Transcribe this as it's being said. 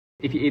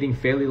If you're eating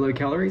fairly low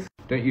calories,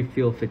 don't you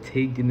feel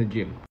fatigued in the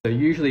gym? So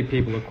usually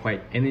people equate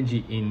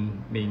energy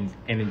in means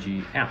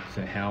energy out,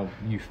 so how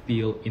you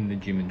feel in the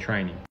gym and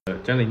training. So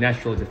it's only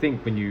natural to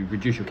think when you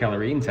reduce your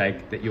calorie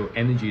intake that your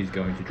energy is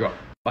going to drop.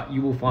 But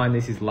you will find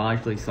this is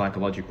largely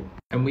psychological.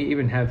 And we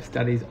even have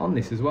studies on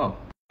this as well.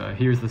 So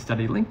here's the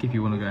study link if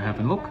you want to go have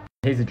a look.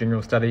 Here's a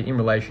general study in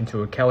relation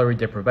to a calorie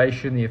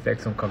deprivation, the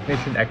effects on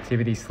cognition,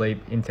 activity, sleep,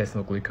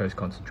 intestinal glucose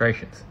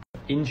concentrations.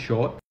 In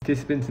short,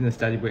 participants in the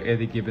study were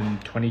either given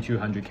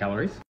 2,200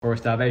 calories or a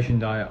starvation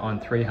diet on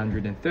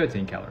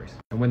 313 calories.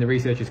 And when the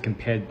researchers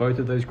compared both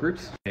of those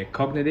groups, their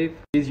cognitive,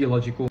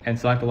 physiological, and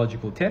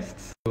psychological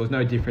tests, there was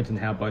no difference in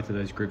how both of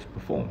those groups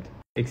performed,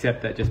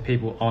 except that just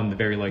people on the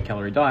very low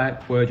calorie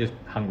diet were just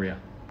hungrier.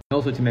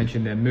 Also to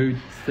mention their mood,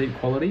 sleep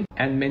quality,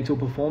 and mental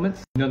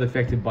performance were not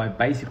affected by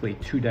basically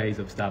 2 days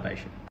of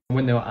starvation. And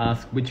when they were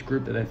asked which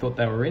group that they thought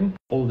they were in,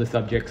 all of the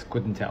subjects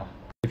couldn't tell.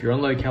 If you're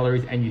on low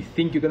calories and you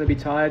think you're going to be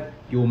tired,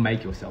 you'll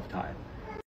make yourself tired.